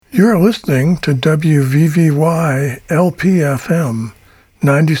You're listening to WVVY LPFM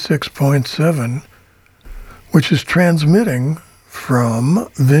 96.7, which is transmitting from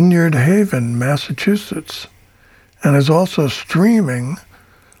Vineyard Haven, Massachusetts, and is also streaming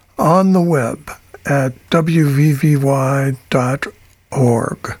on the web at wvvy.org.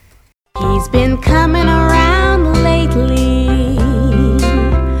 He's been coming around lately,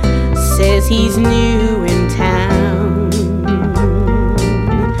 says he's new in town,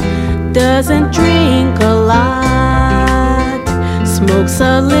 doesn't drink a lot, smokes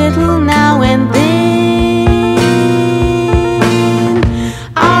a little now and then.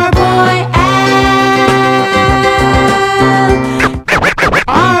 Our boy Al,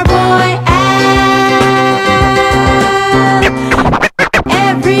 our boy Al,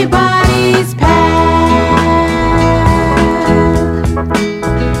 everybody's pal.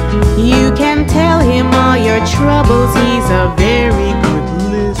 You can tell him all your troubles, he's a very good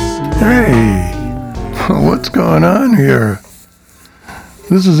listener. Hey, what's going on here?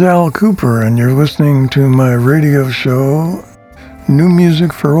 This is Al Cooper, and you're listening to my radio show, New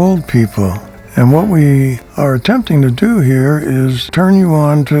Music for Old People. And what we are attempting to do here is turn you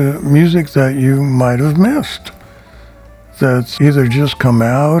on to music that you might have missed, that's either just come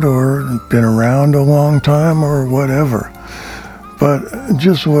out or been around a long time or whatever. But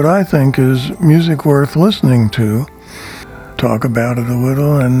just what I think is music worth listening to. Talk about it a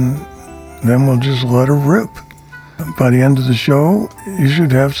little, and then we'll just let her rip. By the end of the show, you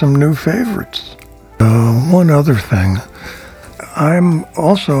should have some new favorites. One other thing. I'm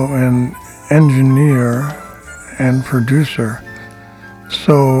also an engineer and producer.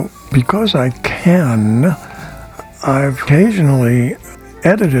 So because I can, I've occasionally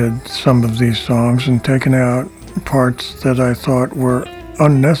edited some of these songs and taken out parts that I thought were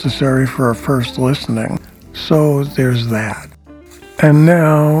unnecessary for a first listening. So there's that. And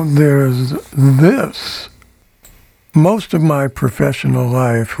now there's this. Most of my professional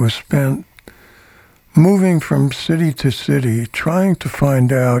life was spent moving from city to city, trying to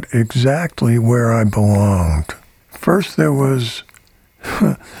find out exactly where I belonged. First there was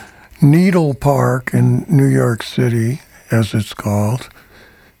Needle Park in New York City, as it's called.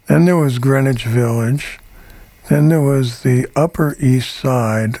 Then there was Greenwich Village. Then there was the Upper East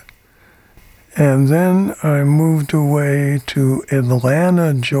Side. And then I moved away to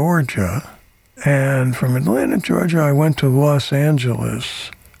Atlanta, Georgia. And from Atlanta, Georgia, I went to Los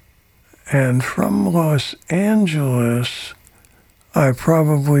Angeles. And from Los Angeles, I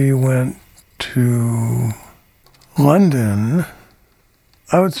probably went to London.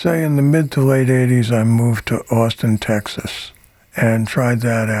 I would say in the mid to late 80s, I moved to Austin, Texas, and tried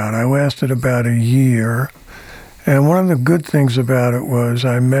that out. I lasted about a year. And one of the good things about it was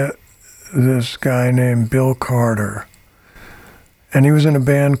I met this guy named Bill Carter. And he was in a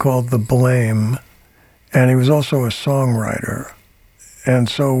band called The Blame. And he was also a songwriter. And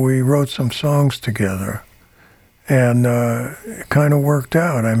so we wrote some songs together, and it kind of worked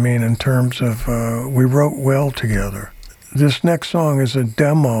out. I mean, in terms of we wrote well together. This next song is a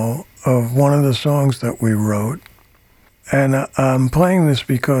demo of one of the songs that we wrote, and I'm playing this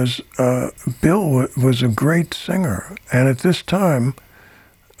because Bill was a great singer, and at this time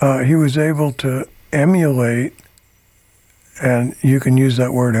he was able to emulate, and you can use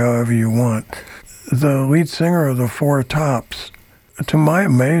that word however you want, the lead singer of the Four Tops. To my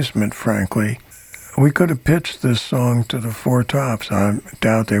amazement, frankly, we could have pitched this song to the Four Tops. I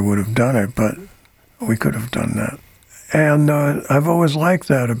doubt they would have done it, but we could have done that. And I've always liked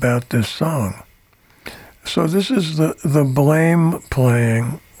that about this song. So this is the Blame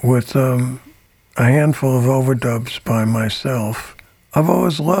playing with a handful of overdubs by myself. I've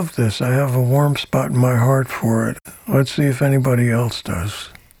always loved this. I have a warm spot in my heart for it. Let's see if anybody else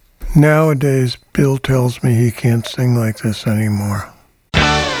does. Nowadays, Bill tells me he can't sing like this anymore.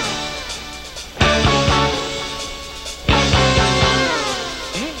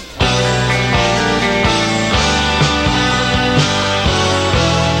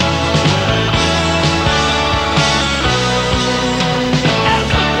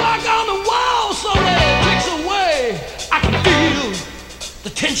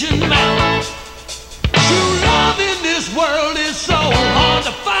 Tension mount. True love in this world is so hard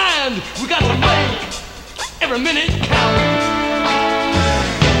to find. We got to make every minute count.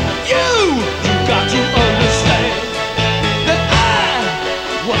 You got to understand that I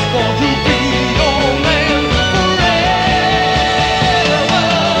was born to be your man forever.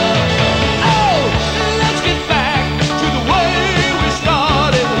 Oh, let's get back to the way we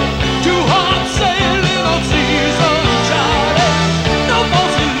started. Two hearts sailing on seas uncharted. No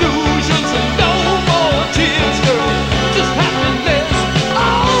false illusions and no more tears, girl. Just happiness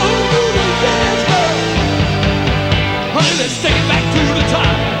all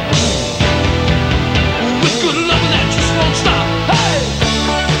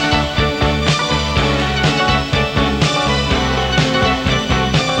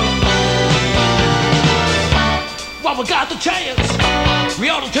chance, we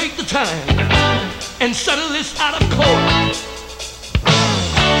ought to take the time and settle this out of court.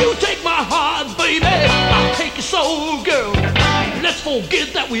 You take my heart, baby, I'll take your soul, girl. Let's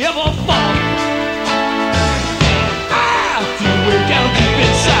forget that we ever fought. I feel way down deep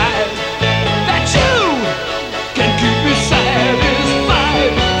inside that you can keep me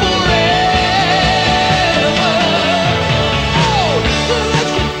satisfied forever. Oh,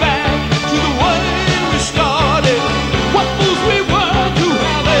 let's get back to the way we started. What fools we were to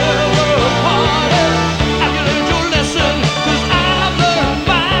have ever parted. Have you learned your lesson? 'Cause I've learned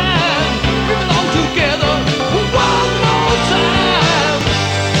mine. We belong together one more time.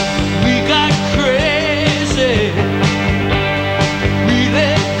 We got crazy. We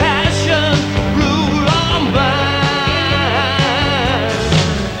let passion rule our minds.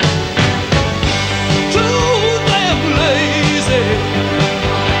 Too damn lazy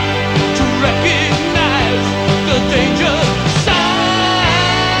to recognize the danger signs.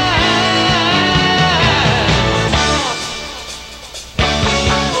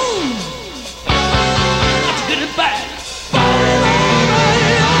 Let's get it back.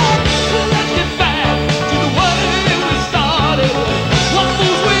 Let's get back to the way we started. What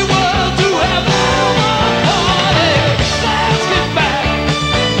fools we were to have ever parted. Let's get back.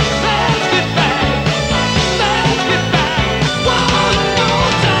 Let's get back. Let's get back one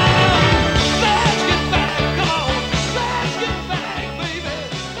more time. Let's get back. Come on. Let's get back, baby.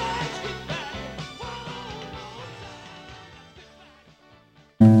 Let's get back one more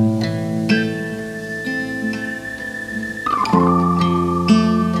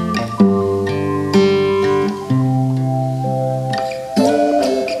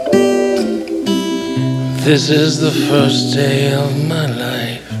This is the first day of my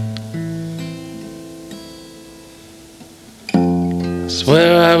life.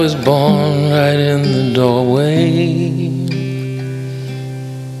 Swear I was born right in the doorway.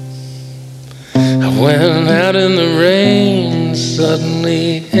 I went out in the rain,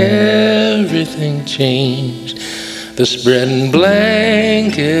 suddenly everything changed. The spreading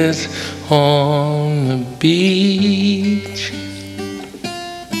blankets on the beach.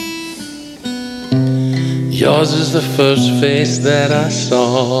 Yours is the first face that I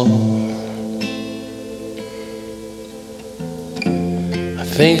saw. I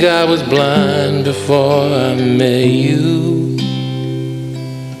think I was blind before I met you.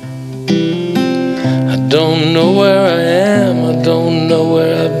 I don't know where I am, I don't know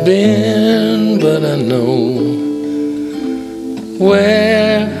where I've been, but I know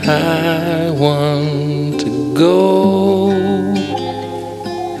where I want to go.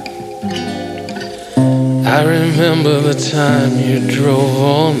 I remember the time you drove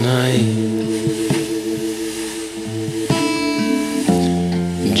all night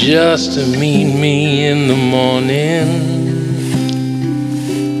just to meet me in the morning.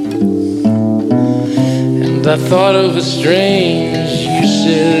 And I thought it was strange, you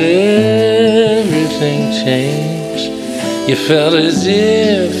said everything changed. You felt as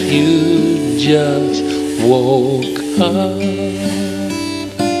if you just woke up.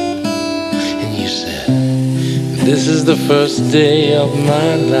 This is the first day of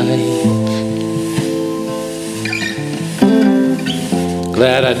my life.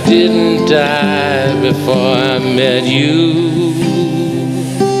 Glad I didn't die before I met you.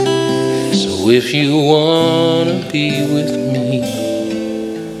 So if you wanna be with me,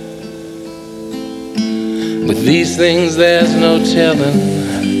 with these things there's no telling.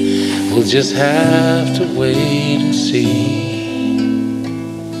 We'll just have to wait and see.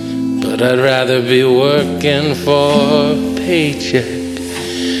 But I'd rather be working for a paycheck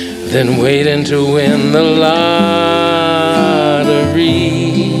than waiting to win the lottery.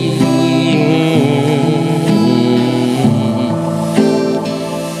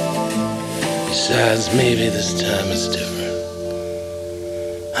 Besides, maybe this time it's different.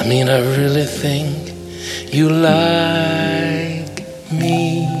 I mean, I really think you like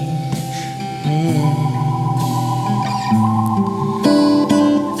me.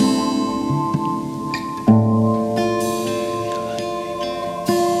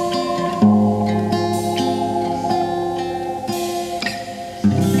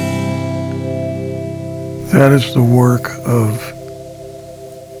 That is the work of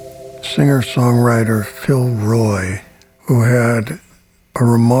singer-songwriter Phil Roy, who had a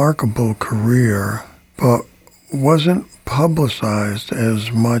remarkable career, but wasn't publicized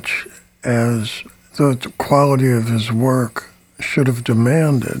as much as the quality of his work should have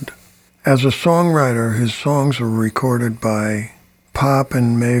demanded. As a songwriter, his songs were recorded by Pop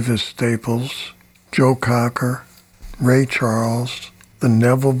and Mavis Staples, Joe Cocker, Ray Charles, the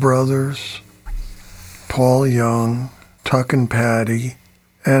Neville Brothers, Paul Young, Tuck and Patty,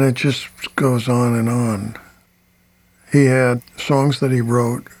 and it just goes on and on. He had songs that he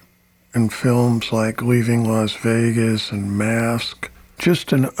wrote in films like Leaving Las Vegas and Mask.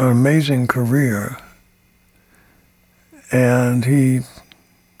 Just an amazing career. And he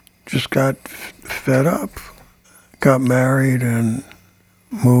just got fed up, got married and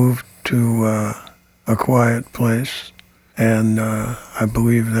moved to a quiet place. And I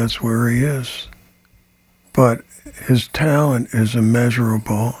believe that's where he is. But his talent is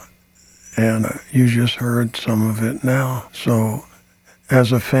immeasurable, and you just heard some of it now. So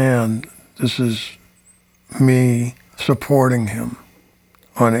as a fan, this is me supporting him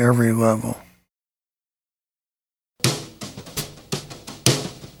on every level.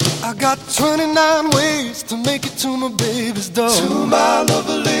 I got 29 ways to make it to my baby's door. To my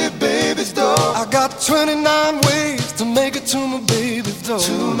lovely baby's door. I got 29 ways to make it to my baby's door.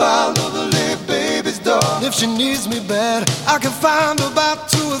 To my lovely baby's door. If she needs me bad, I can find about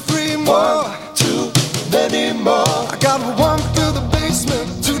 2 or 3 more. 2, many more. I got 1 through the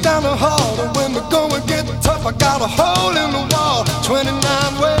basement, 2 down the hall. And when the going get tough, I got a hole in the wall. 29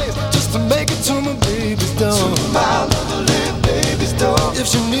 ways just to make it to my baby's door. To my lovely baby's door. If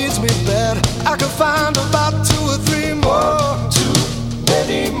she needs me bad, I can find about 2 or 3 more. 2,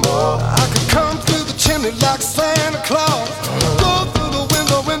 many more. I can come through the chimney like Santa Claus. Go through the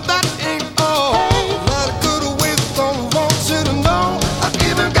window when that ain't all. A lot of good ways don't want you to know. I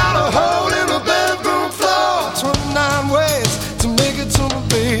even got a hole in the bedroom floor. 29 ways to make it to my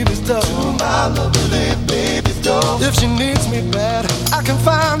baby's door. To my lovely baby's door. If she needs me bad, I can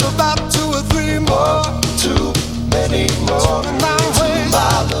find about 2 or 3 more. 2, many more. 29 ways. To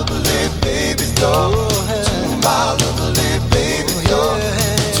my lovely baby's door. To my lovely baby's door.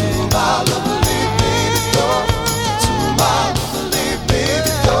 To my lovely baby's door. To my lovely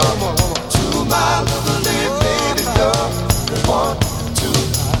baby's door. To my lovely baby's door. 1, 2,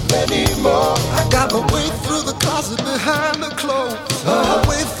 many more. I got my way through the closet behind the clothes. My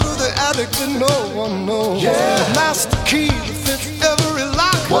way through the attic that no one knows. The master key that fits every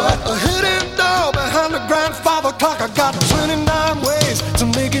lock. What? A hidden door behind the grandfather clock. I got 29 ways to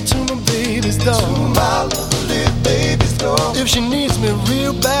make it to my baby's door. To my lovely baby's door. If she needs me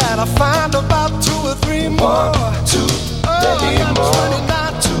real bad, I find about 2 or 3 more. 2, many more.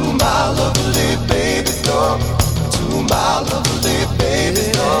 29. To my lovely baby's door. To my lovely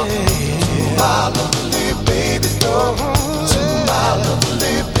baby's door. To my lovely baby's door. To my lovely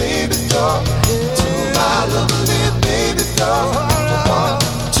baby's door. To my lovely baby's door. 1,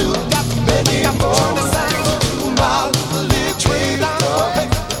 2, many more. To my lovely baby's door.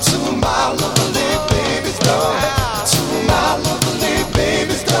 To my lovely baby's door. To my lovely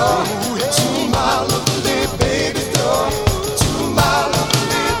baby's door. To my lovely baby's door. To my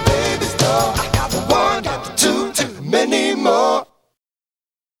lovely baby's door. I got 1, 2, many more.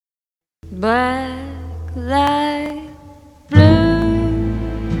 Black light blue,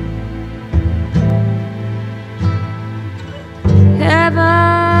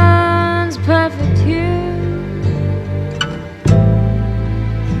 heaven's perfect hue,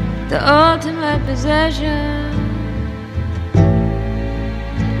 the ultimate possession,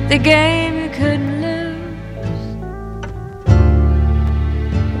 the game you couldn't lose,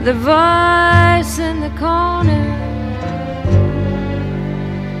 the voice in the corner,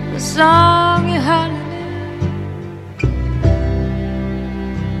 the song you hardly knew,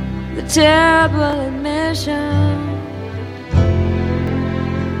 the terrible admission,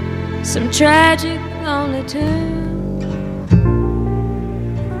 some tragic lonely tune,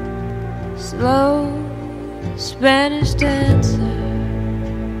 slow Spanish dancer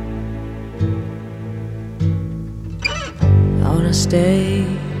on a stage.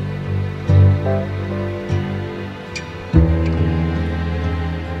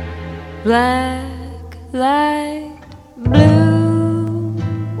 Black light blue,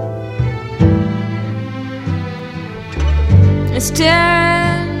 it's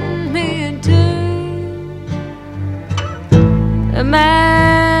tearing me in two, a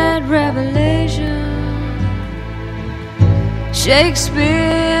mad revelation.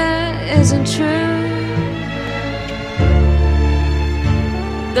 Shakespeare isn't true.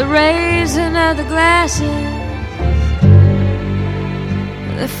 The raising of the glasses,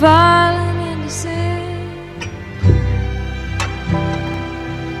 they're falling into sin.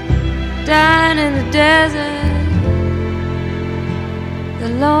 Down in the desert, the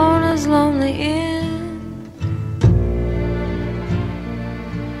loner's lonely inn.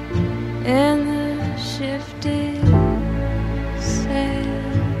 In the shifting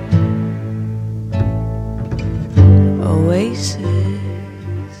sand, oasis.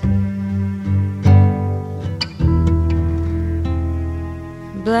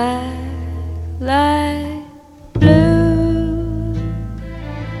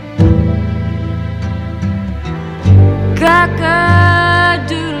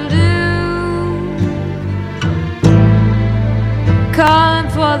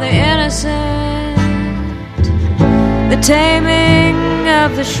 for the innocent, the taming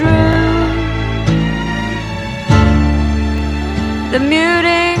of the shrew, the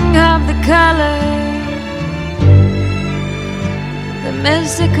muting of the color, the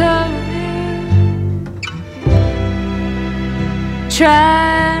mystical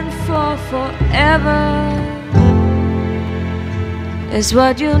trying for forever is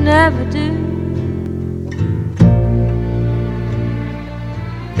what you'll never do.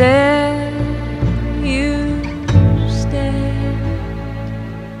 There you stand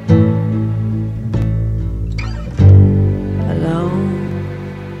alone.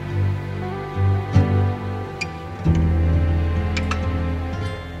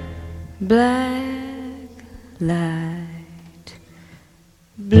 Black light,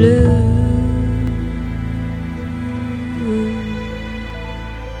 blue.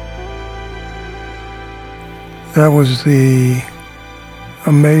 That was the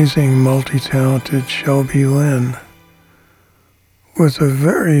amazing, multi-talented Shelby Lynne with a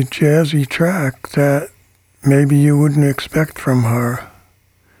very jazzy track that maybe you wouldn't expect from her.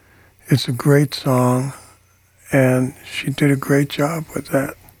 It's a great song, and she did a great job with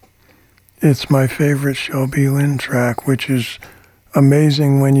that. It's my favorite Shelby Lynne track, which is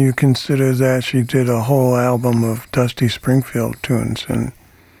amazing when you consider that she did a whole album of Dusty Springfield tunes, and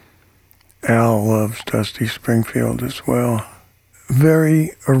Al loves Dusty Springfield as well.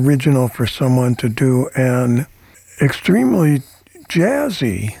 Very original for someone to do, and extremely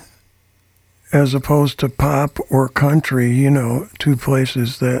jazzy as opposed to pop or country, you know, two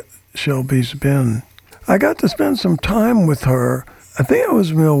places that Shelby's been. I got to spend some time with her. I think it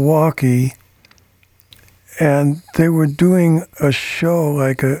was Milwaukee, and they were doing a show,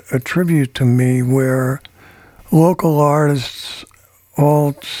 like a tribute to me, where local artists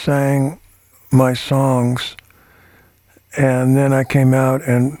all sang my songs, and then I came out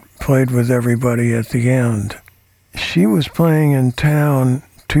and played with everybody at the end. She was playing in town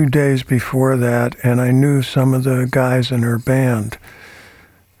 2 days before that, and I knew some of the guys in her band.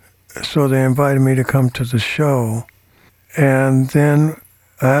 So they invited me to come to the show. And then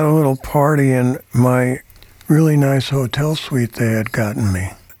I had a little party in my really nice hotel suite they had gotten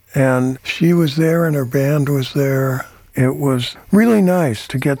me. And she was there and her band was there. It was really nice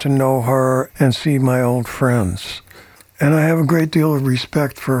to get to know her and see my old friends. And I have a great deal of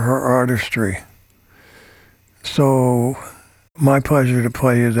respect for her artistry. So, my pleasure to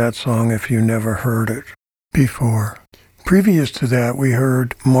play you that song if you never heard it before. Previous to that, we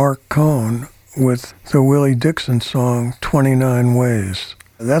heard Mark Cohn with the Willie Dixon song, 29 Ways.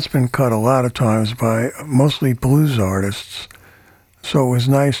 That's been cut a lot of times by mostly blues artists. So it was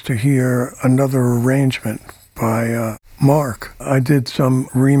nice to hear another arrangement by Mark. I did some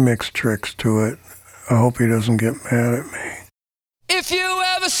remix tricks to it. I hope he doesn't get mad at me. If you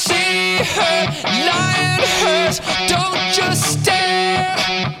ever see her lying hers, don't just stare.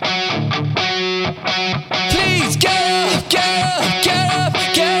 Please get up, get up, get up,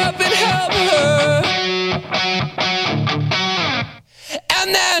 get up and help her.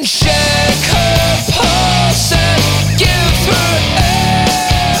 And then shake her pulse and give her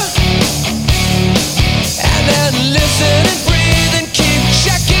air. And then listen and breathe and keep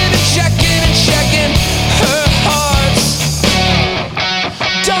checking and checking and checking her hearts.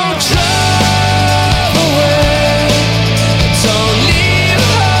 Don't drive away. Don't leave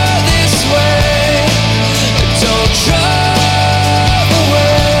her this way. Don't drive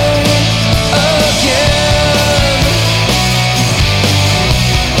away again.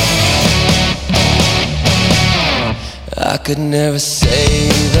 I could never say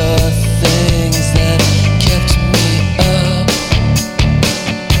the things that kept me up.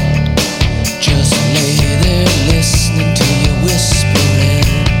 Just lay there listening to you whispering.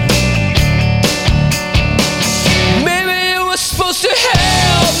 Maybe you were supposed to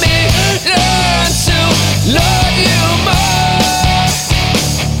help me learn to love you more.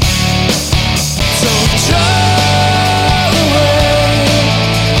 Don't drive away.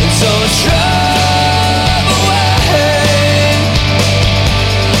 Don't drive away.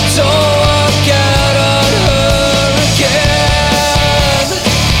 Don't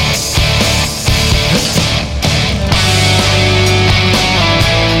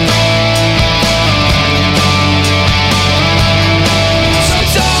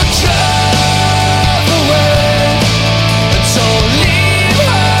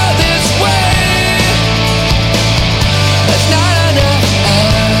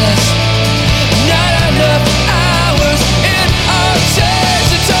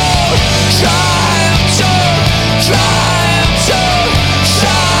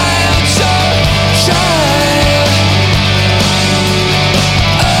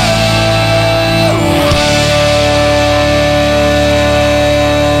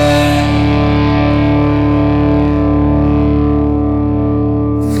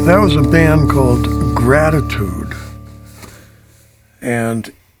That was a band called Gratitude.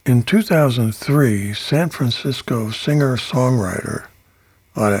 And in 2003, San Francisco singer-songwriter,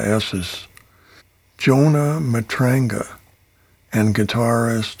 a lot of S's, Jonah Matranga and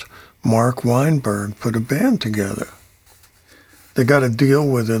guitarist Mark Weinberg put a band together. They got a deal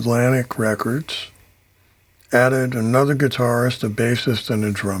with Atlantic Records, added another guitarist, a bassist, and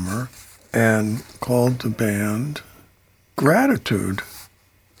a drummer, and called the band Gratitude,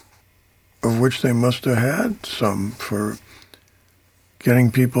 of which they must have had some for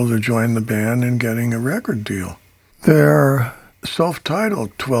getting people to join the band and getting a record deal. Their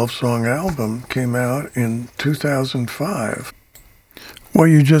self-titled 12-song album came out in 2005. What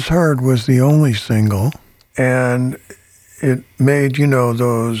you just heard was the only single, and it made,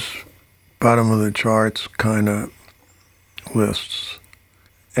 those bottom of the charts kind of lists.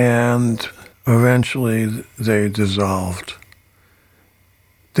 And eventually they dissolved.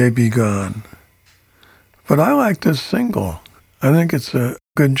 They be gone. But I like this single. I think it's a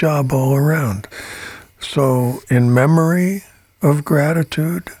good job all around. So in memory of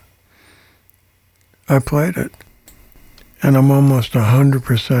Gratitude, I played it. And I'm almost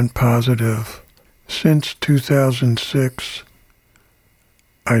 100% positive. Since 2006,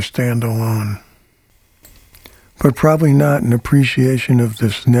 I stand alone. But probably not in appreciation of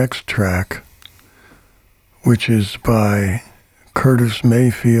this next track, which is by Curtis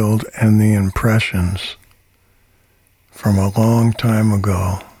Mayfield and the Impressions from a long time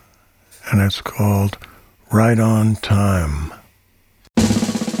ago, and it's called Right on Time.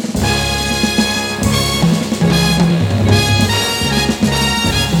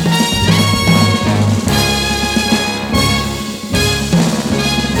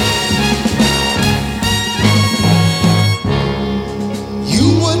 You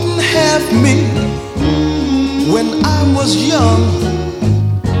wouldn't have me when I was young.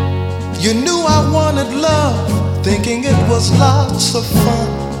 You knew I wanted love, thinking it was lots of fun.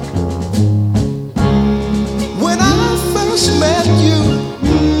 When I first met you,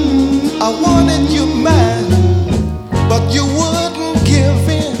 I wanted you mine, but you wouldn't give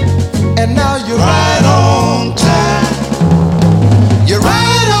in, and now you're right on time. You're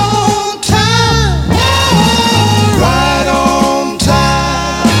right on time. Right on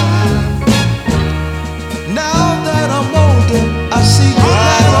time. Now that I'm older, I see you're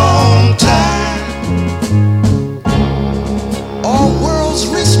right on time. All world's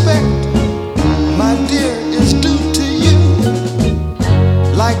respect, my dear, is due to you.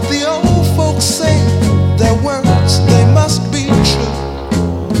 Like the old folks say, their words, they must be true.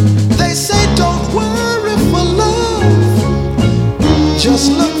 They say don't worry for love,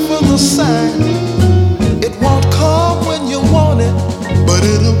 just look for the sign. It won't come when you want it, but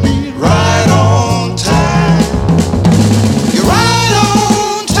it'll be right on time. You're right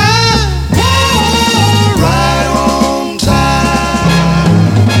on time. Right on time.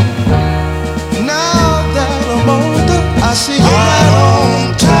 Now that I'm older, I see you're right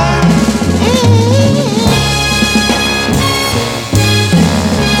on time.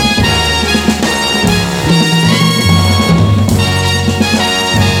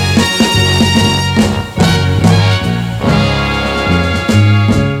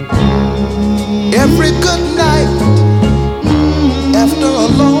 Every good night, after a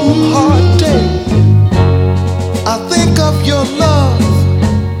long, hard day, I think of your love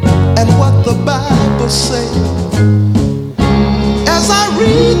and what the Bible says. As I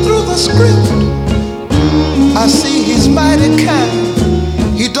read through the script, I see he's mighty kind.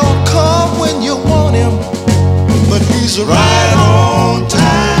 He don't come when you want him, but he's right on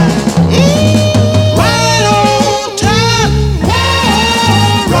time. Right on time.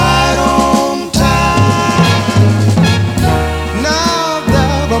 Right on time. Now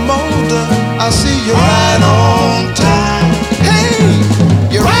that I'm older, I see you're right on time. Hey,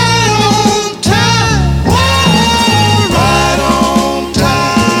 you're right on time. Right on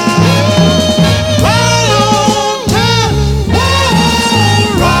time. Right on time.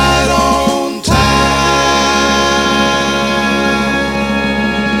 Right on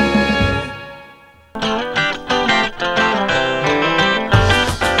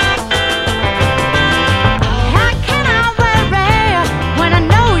How can I worry when I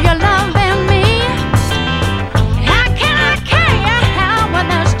know you're loving me? How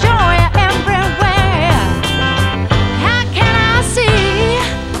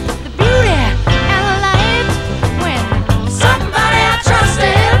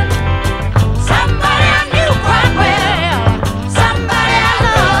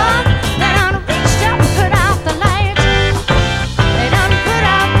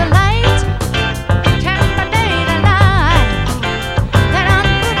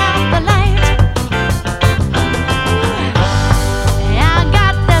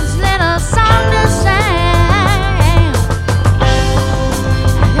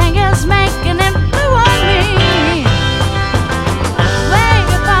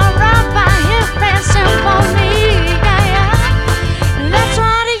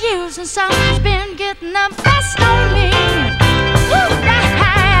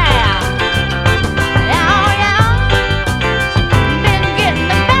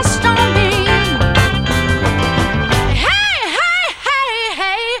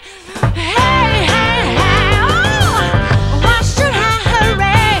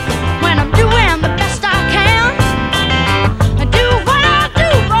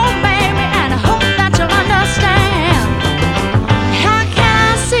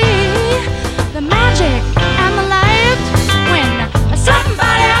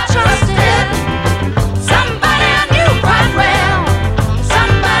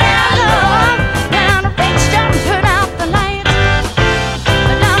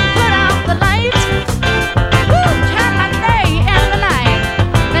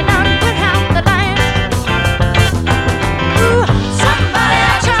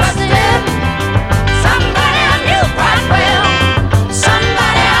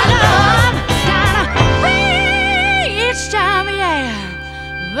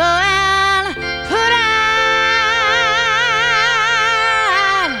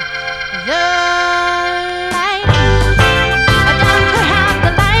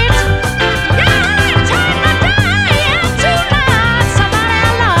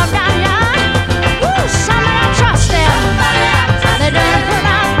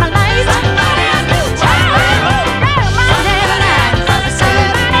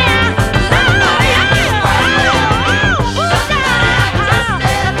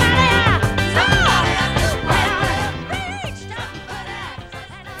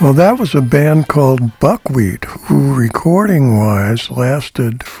Well, that was a band called Buckwheat, who recording-wise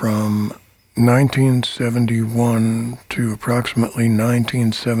lasted from 1971 to approximately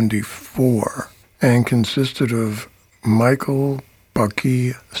 1974 and consisted of Michael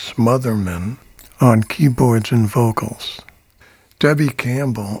Bucky Smotherman on keyboards and vocals, Debbie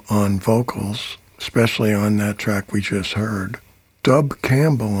Campbell on vocals, especially on that track we just heard, Dub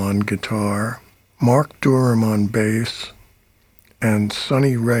Campbell on guitar, Mark Durham on bass, and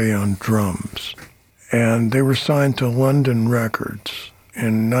Sonny Ray on drums. And they were signed to London Records.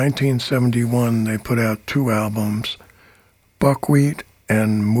 In 1971, they put out 2 albums, Buckwheat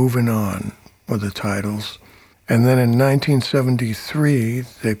and Movin' On were the titles. And then in 1973,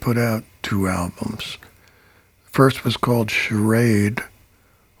 they put out 2 albums. The first was called Charade,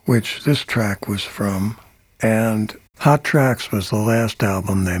 which this track was from, and Hot Tracks was the last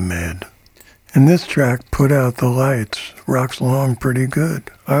album they made. And this track, Put Out the Lights, rocks along pretty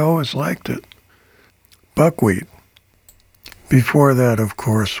good. I always liked it. Buckwheat. Before that, of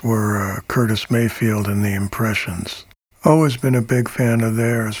course, were Curtis Mayfield and the Impressions. Always been a big fan of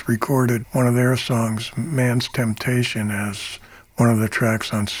theirs. Recorded one of their songs, Man's Temptation, as one of the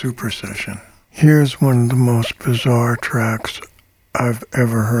tracks on Super Session. Here's one of the most bizarre tracks I've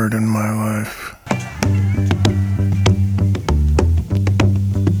ever heard in my life.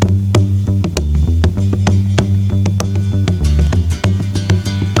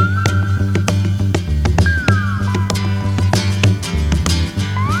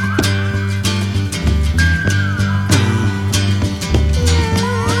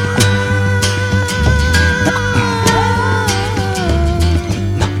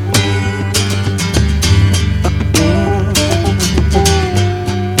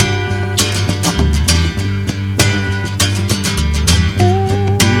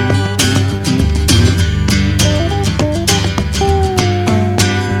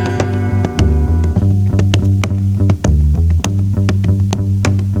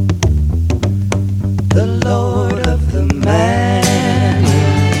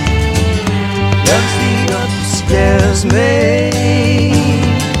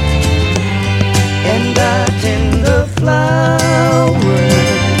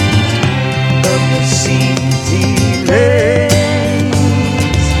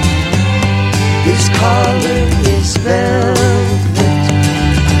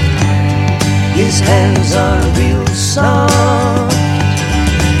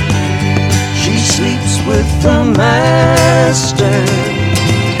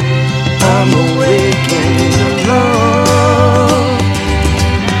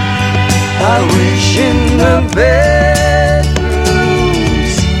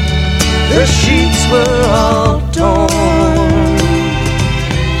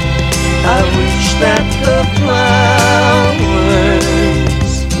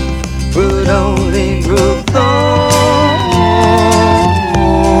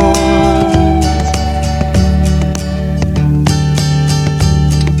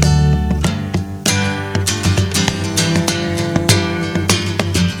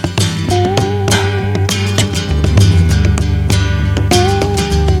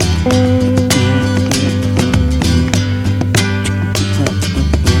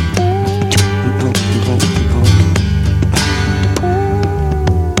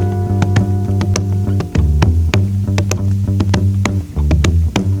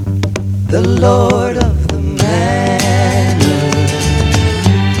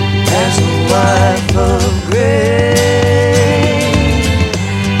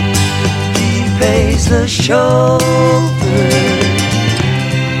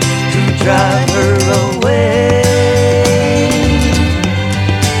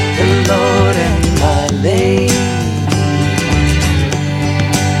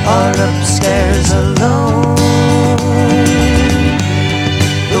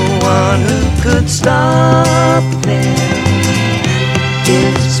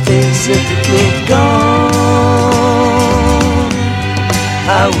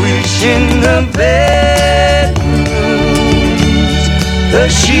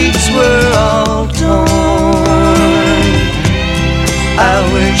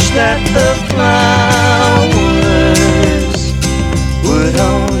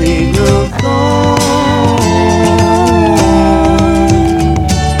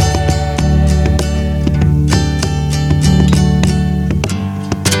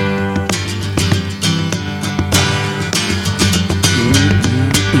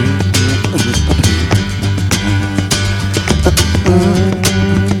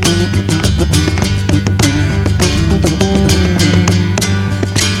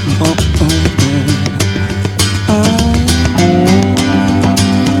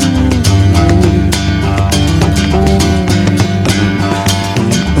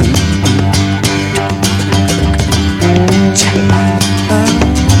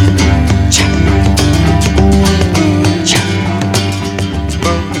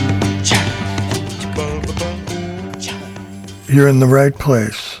 you're in the right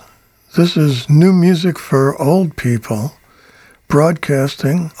place. This is New Music for Old People,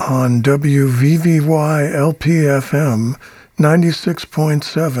 broadcasting on WVVY LPFM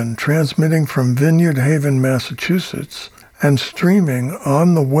 96.7, transmitting from Vineyard Haven, Massachusetts, and streaming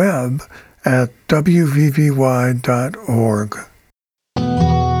on the web at wvvy.org.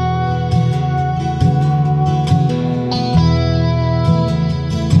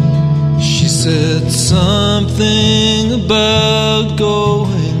 She said something about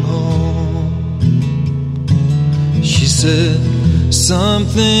going home. She said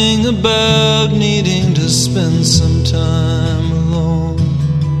something about needing to spend some time alone.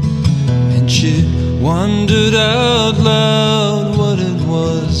 And she wondered out loud what it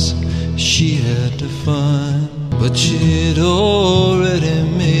was she had to find. But she'd already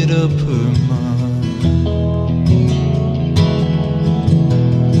made up her mind.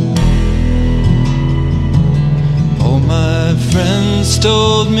 All my friends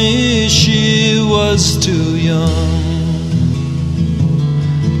told me she was too young.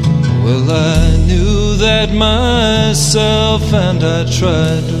 Well, I knew that myself and I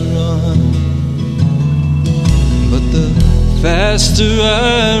tried to run. But the faster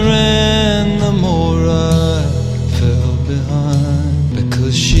I ran, the more I fell behind.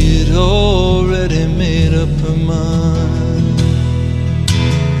 Because she'd already made up her mind.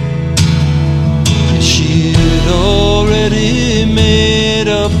 She'd already made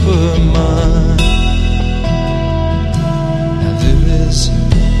up her mind. Now there is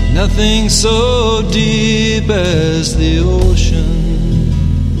nothing so deep as the ocean,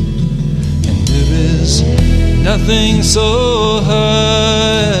 and there is nothing so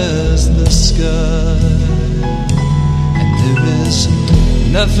high as the sky, and there is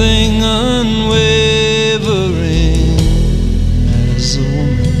nothing unwavering as a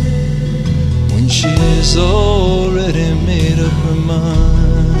woman when she's already made up her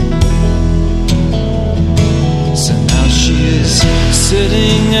mind. So now she is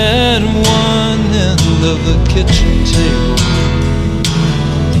sitting at one end of the kitchen table,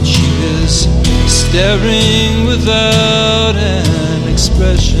 and she is staring without an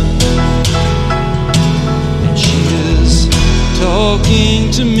expression, and she is talking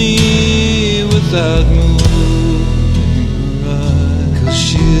to me without moving her eyes, 'cause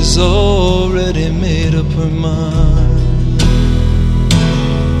she's already made up her mind.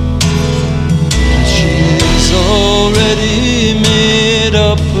 And she's already made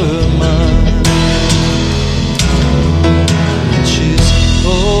up her mind. And she's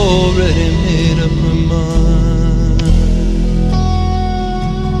already made up her mind.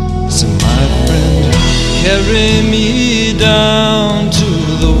 So my friend, carry me down to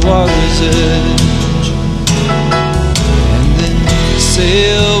the water's edge, and then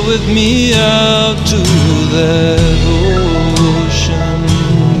sail with me out to that ocean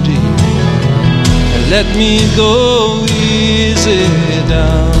deep, and let me go easy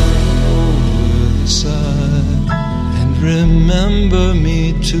down over the side, and remember me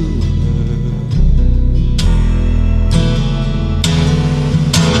to her.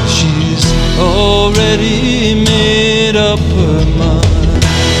 She's already made up her mind.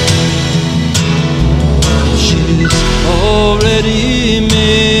 She's already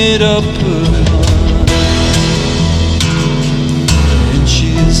made up her mind. And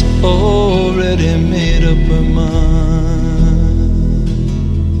she's already made up her mind.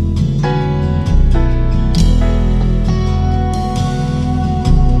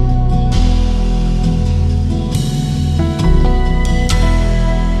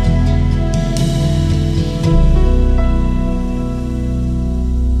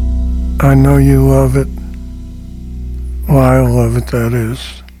 I know you love it. Well, I love it, that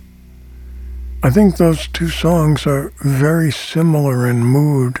is. I think those two songs are very similar in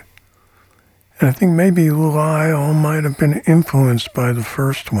mood. And I think maybe Lyle might have been influenced by the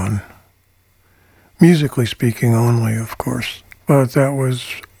first one. Musically speaking only, of course. But that was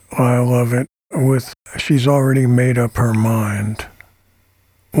I Love It with She's Already Made Up Her Mind.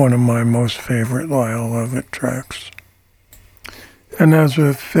 One of my most favorite Lyle Lovett tracks. And as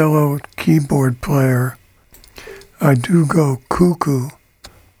a fellow keyboard player, I do go cuckoo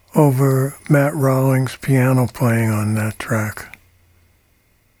over Matt Rawlings' piano playing on that track.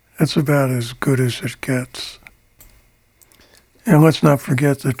 It's about as good as it gets. And let's not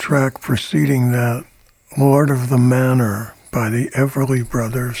forget the track preceding that, Lord of the Manor by the Everly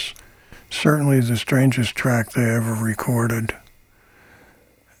Brothers. Certainly the strangest track they ever recorded.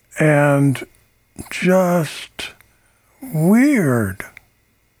 And just weird.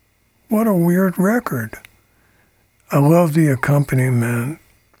 What a weird record. I love the accompaniment.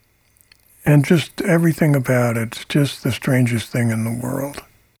 and just everything about it's just the strangest thing in the world.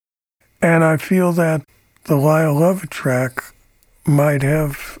 And I feel that the Lyle Lovett track might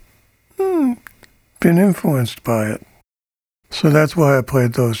have been influenced by it. So that's why I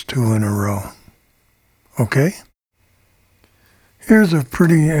played those two in a row. Okay? Here's a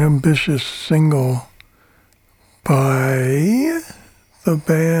pretty ambitious single by the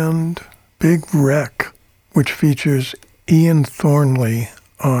band Big Wreck, which features Ian Thornley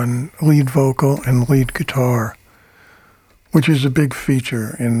on lead vocal and lead guitar, which is a big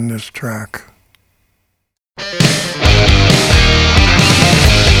feature in this track.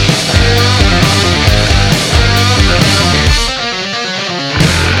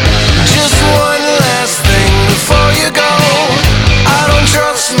 Just one last thing before you go. I don't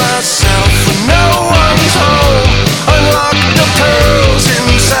trust myself when no one's home. Unlock the pearls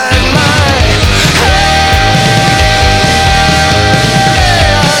inside my head.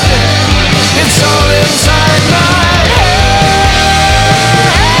 It's all inside my head.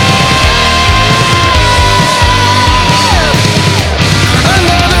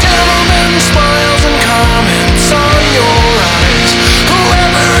 Another gentleman smiles and comments on your eyes.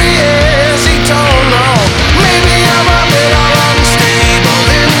 Whoever he is, he don't know. Maybe I'm a little unstable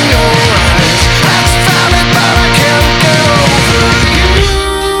in your eyes. That's valid, but I can't get over you.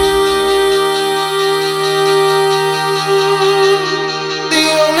 The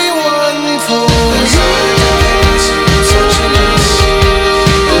only one for us. Touching us.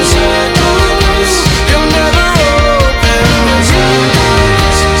 You'll never open as I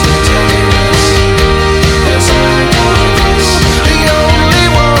was. Telling us. The only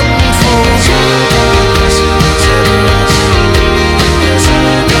one for us.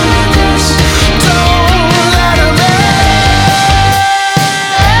 Don't let him in.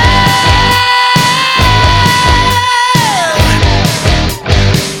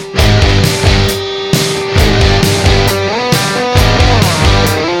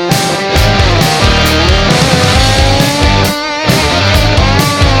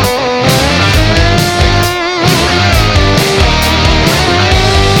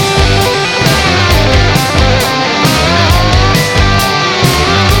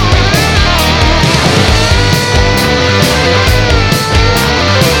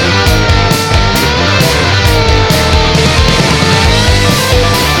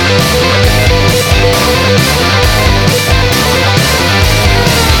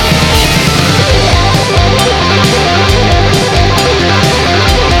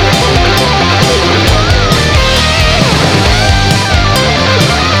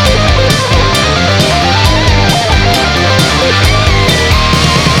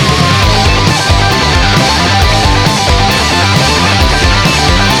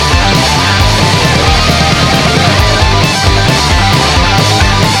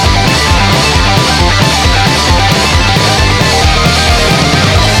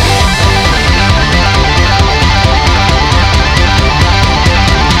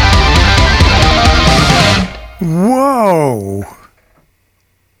 Whoa!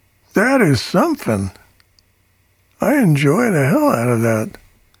 That is something. I enjoy the hell out of that.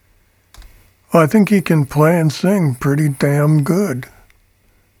 Well, I think he can play and sing pretty damn good.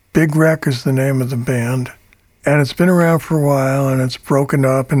 Big Wreck is the name of the band. And it's been around for a while, and it's broken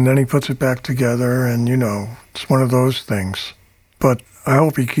up, and then he puts it back together, and, you know, it's one of those things. But I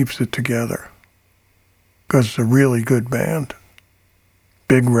hope he keeps it together, because it's a really good band.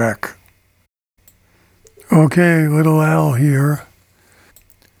 Big Wreck. Okay, Little Al here.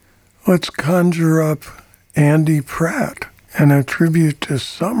 Let's conjure up Andy Pratt and a tribute to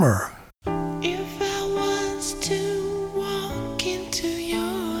summer. If I was to walk into your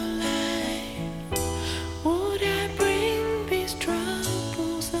life, would I bring these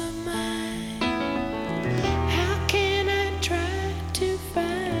troubles of mine? How can I try to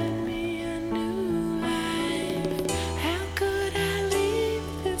find me a new life? How could I leave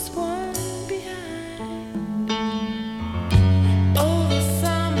this one behind? Oh, the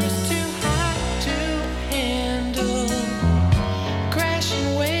summer's too hot to handle.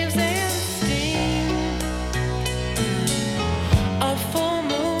 Crashing waves, they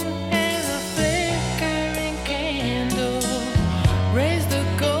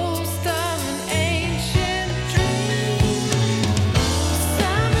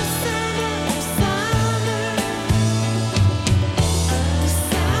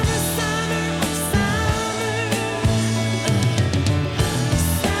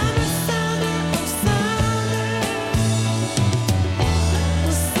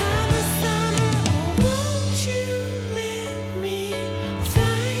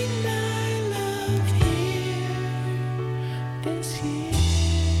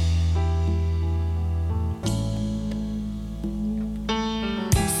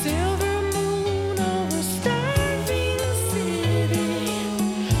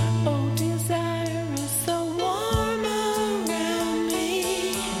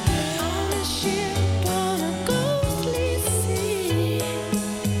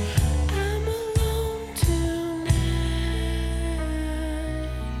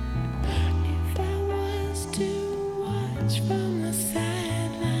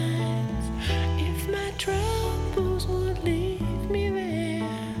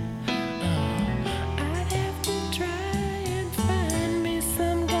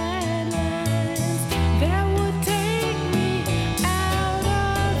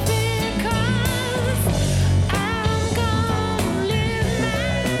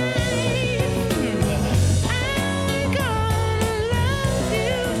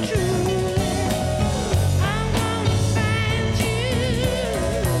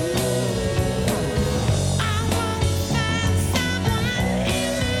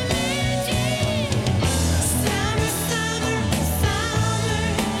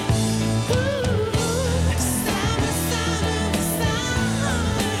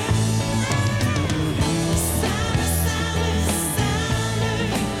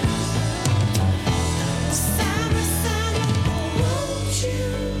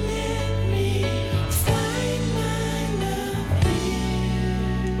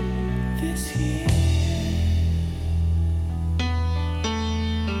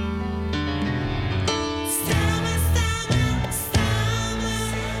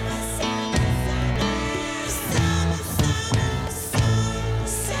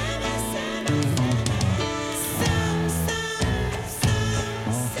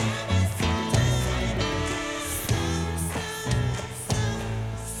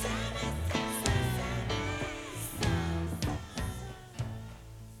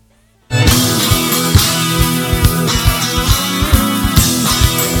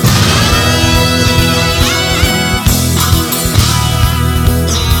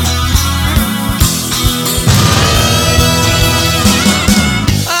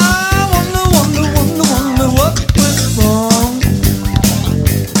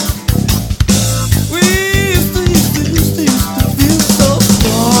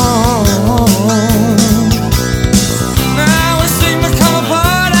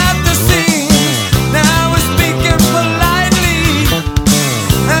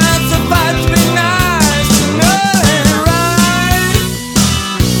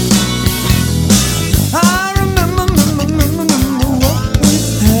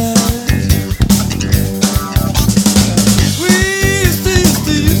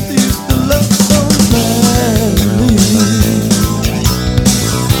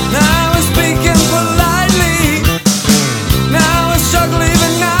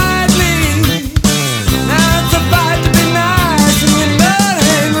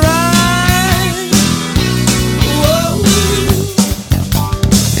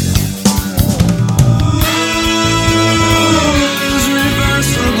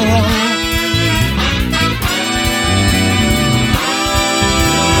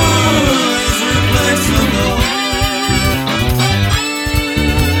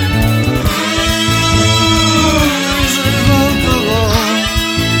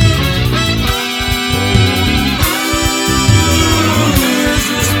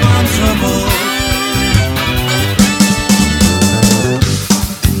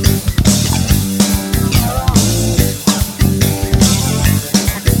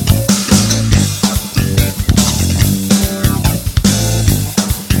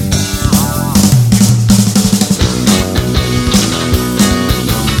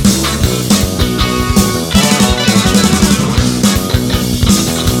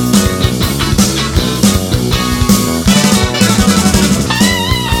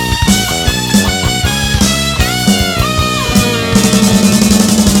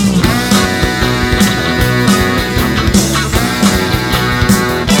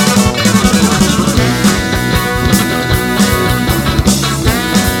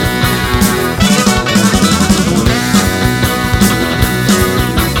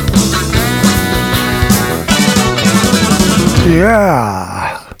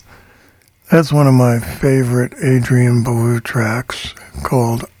Yeah, that's one of my favorite Adrian Belew tracks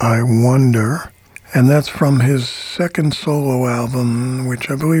called I Wonder. And that's from his second solo album, which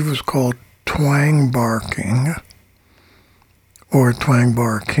I believe was called Twang Barking, or Twang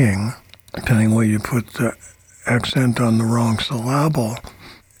Barking, depending where you put the accent on the wrong syllable.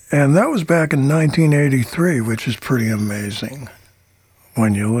 And that was back in 1983, which is pretty amazing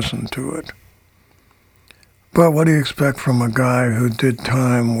when you listen to it. But what do you expect from a guy who did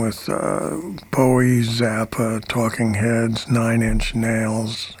time with Bowie, Zappa, Talking Heads, Nine Inch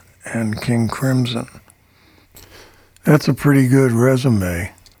Nails, and King Crimson? That's a pretty good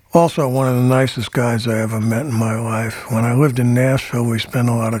resume. Also, one of the nicest guys I ever met in my life. When I lived in Nashville, we spent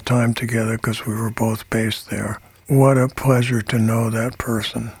a lot of time together because we were both based there. What a pleasure to know that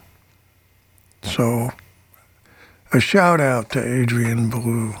person. So, a shout out to Adrian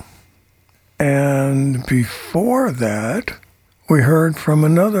Belew. And before that, we heard from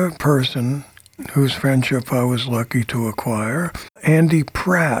another person whose friendship I was lucky to acquire, Andy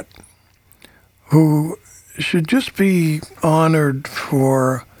Pratt, who should just be honored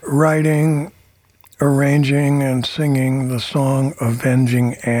for writing, arranging, and singing the song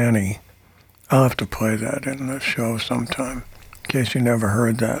Avenging Annie. I'll have to play that in the show sometime, in case you never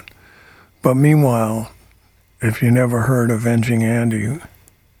heard that. But meanwhile, if you never heard Avenging Annie,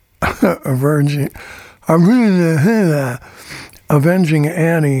 Avenging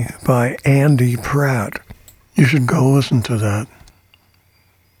Annie by Andy Pratt. You should go listen to that.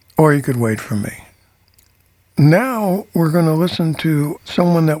 Or you could wait for me. Now we're going to listen to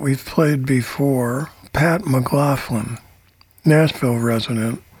someone that we've played before, Pat McLaughlin, Nashville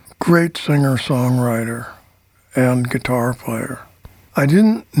resident, great singer-songwriter and guitar player. I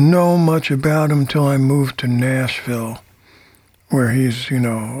didn't know much about him till I moved to Nashville, where he's,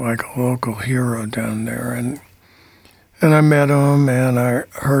 like a local hero down there. And I met him, and I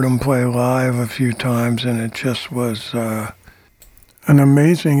heard him play live a few times, and it just was an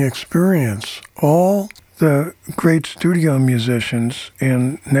amazing experience. All the great studio musicians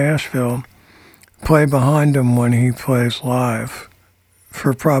in Nashville play behind him when he plays live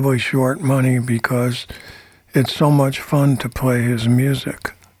for probably short money because it's so much fun to play his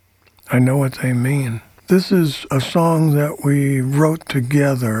music. I know what they mean. This is a song that we wrote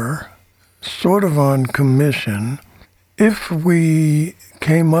together, sort of on commission. If we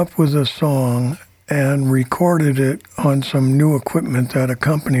came up with a song and recorded it on some new equipment that a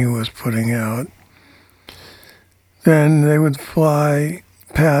company was putting out, then they would fly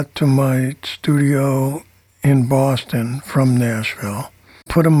Pat to my studio in Boston from Nashville,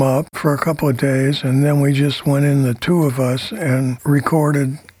 put him up for a couple of days, and then we just went in, the two of us, and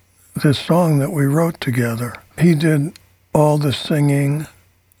recorded this song that we wrote together. He did all the singing,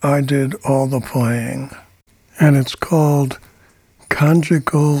 I did all the playing, and it's called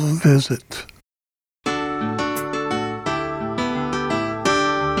Conjugal Visit.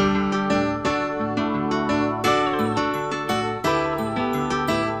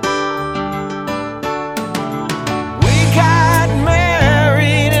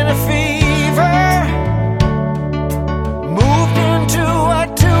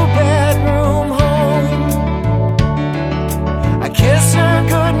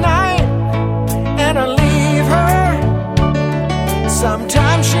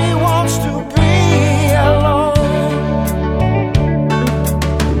 Sometimes she wants to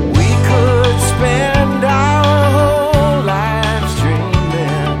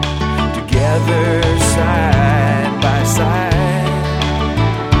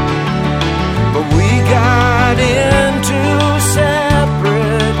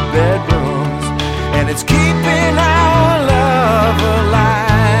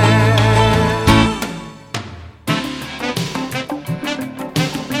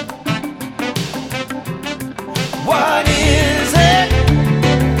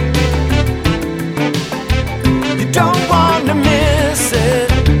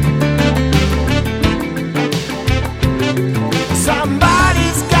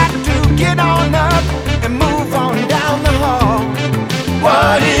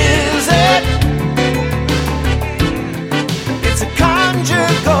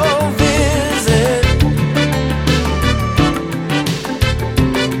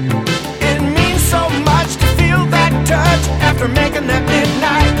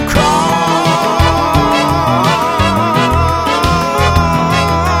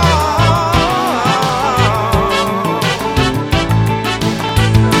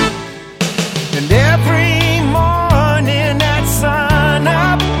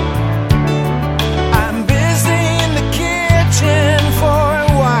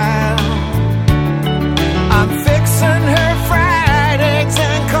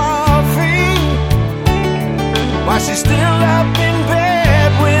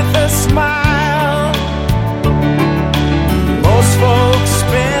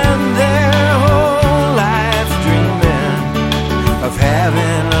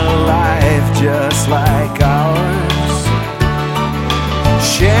just like ours,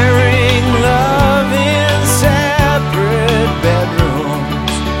 sharing love in separate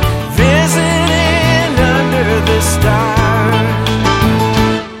bedrooms, visiting under the stars.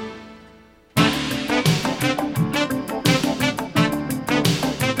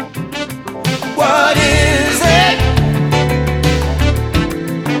 What is it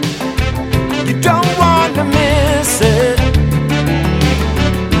you don't want to miss it?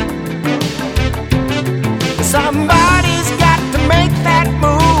 Somebody's got to make that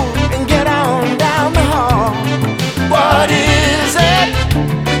move and get on down the hall. What is it?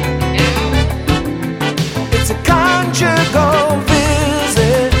 It's a conjugal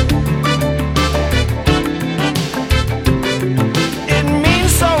visit. It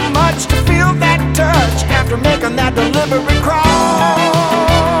means so much to feel that touch after making that deliberate crawl.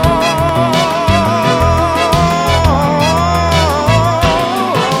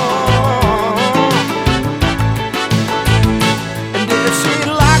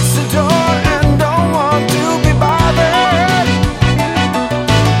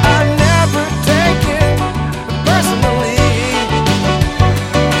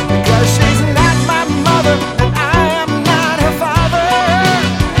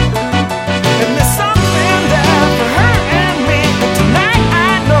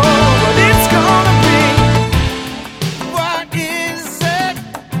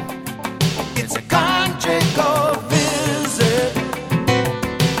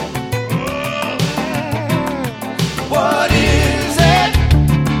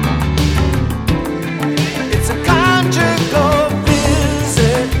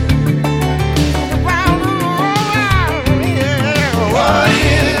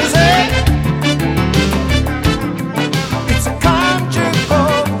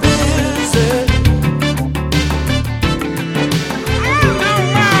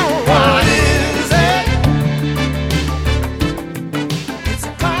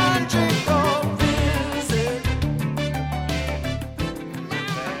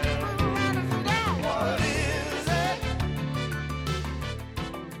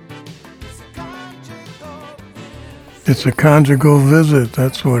 It's a conjugal visit,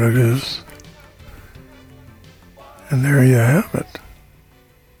 that's what it is. And there you have it.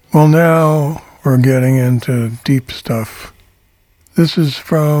 Well, now we're getting into deep stuff. This is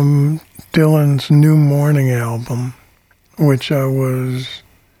from Dylan's New Morning album, which I was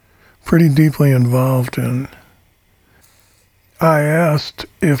pretty deeply involved in. I asked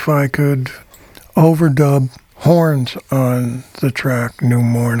if I could overdub horns on the track New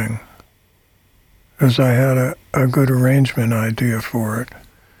Morning, because I had a good arrangement idea for it.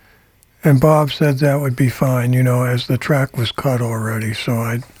 And Bob said that would be fine, you know, as the track was cut already. So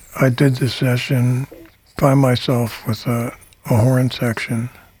I did the session by myself with a horn section.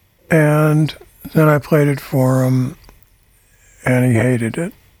 And then I played it for him, and he hated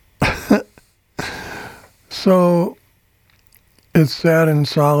it. So it sat in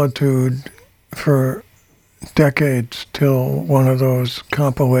solitude for decades till one of those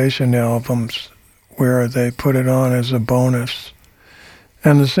compilation albums where they put it on as a bonus.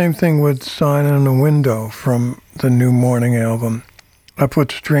 And the same thing with Sign in the Window from the New Morning album. I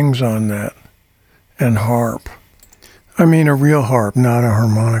put strings on that and harp. I mean a real harp, not a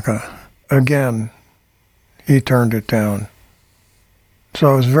harmonica. Again, he turned it down.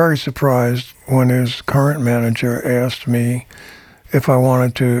 So I was very surprised when his current manager asked me if I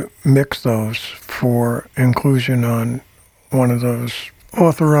wanted to mix those for inclusion on one of those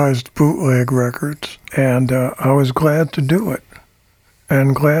authorized bootleg records. And I was glad to do it.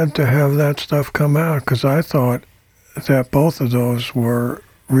 And glad to have that stuff come out, because I thought that both of those were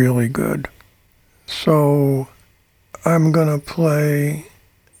really good. So I'm going to play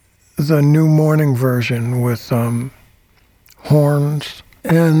the New Morning version with horns.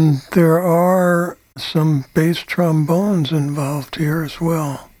 And there are some bass trombones involved here as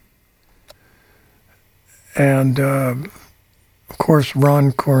well. And, of course,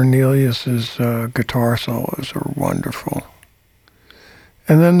 Ron Cornelius's guitar solos are wonderful.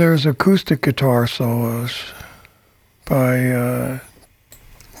 And then there's acoustic guitar solos by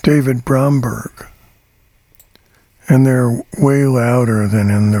David Bromberg. And they're way louder than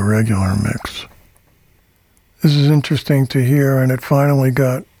in the regular mix. This is interesting to hear, and it finally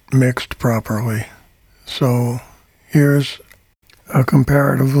got mixed properly. So here's a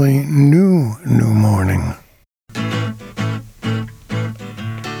comparatively new Morning.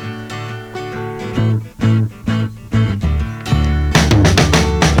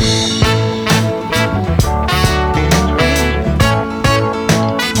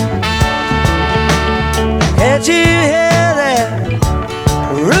 Can't you hear that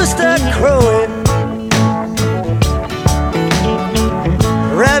rooster crowing?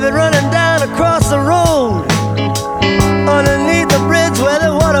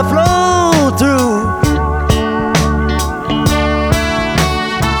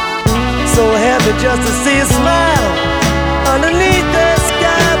 So happy just to see a smile underneath the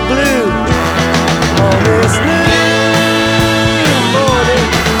sky blue on this new morning,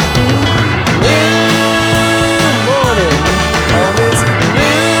 on this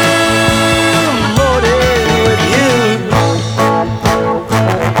new morning with you.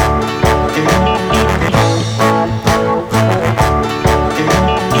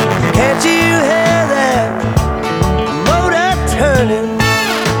 Can't you hear that motor turning?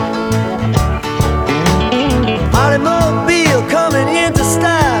 Automobile coming into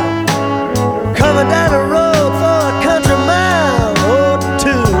style, coming down the road for a country mile or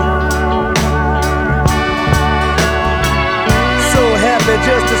two. So happy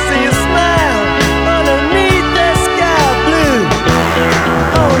just to see you smile underneath that sky blue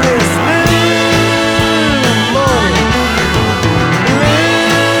on this new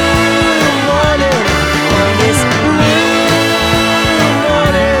morning, on this new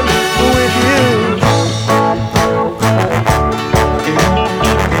morning with you.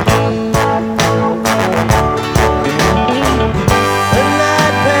 The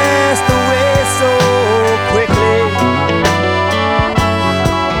night passed away so quickly.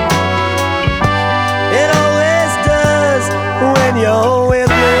 It always does when you're with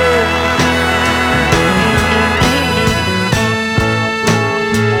me.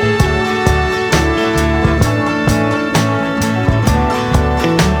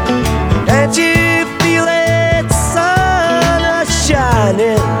 Can't you feel that sun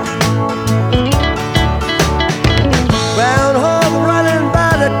shining? Groundhog running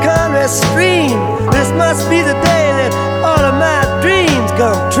by the country stream. This must be the day that all of my dreams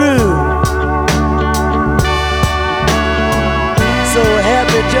come true. So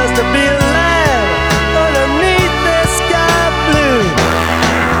happy just to be alive underneath the sky blue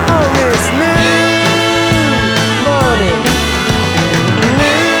on this new morning,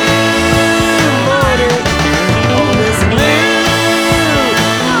 on this new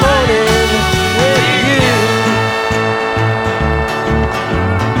morning with you.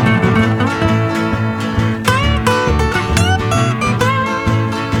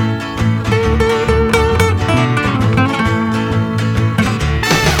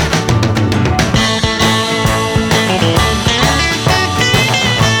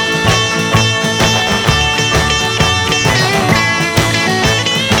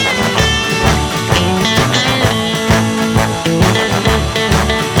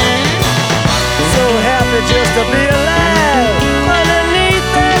 So happy just to be alive underneath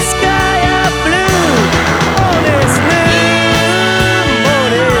the sky of blue on this new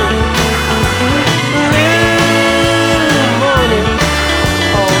morning,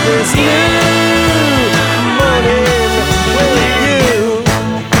 on this new morning with you.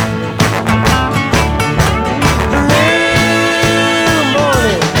 New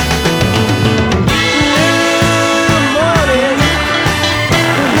morning,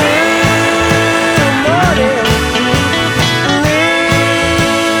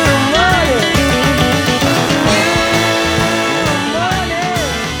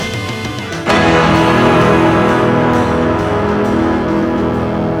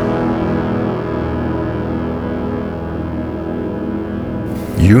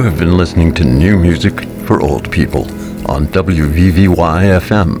 You have been listening to New Music for Old People on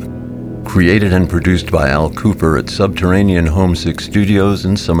WVVY-FM, created and produced by Al Cooper at Subterranean Homesick Studios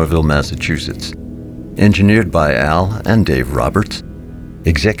in Somerville, Massachusetts. Engineered by Al and Dave Roberts.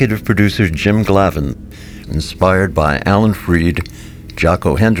 Executive producer Jim Glavin. Inspired by Alan Freed,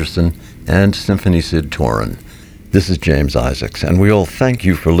 Jocko Henderson, and Symphony Sid Torin. This is James Isaacs, and we all thank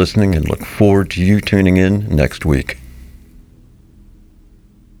you for listening and look forward to you tuning in next week.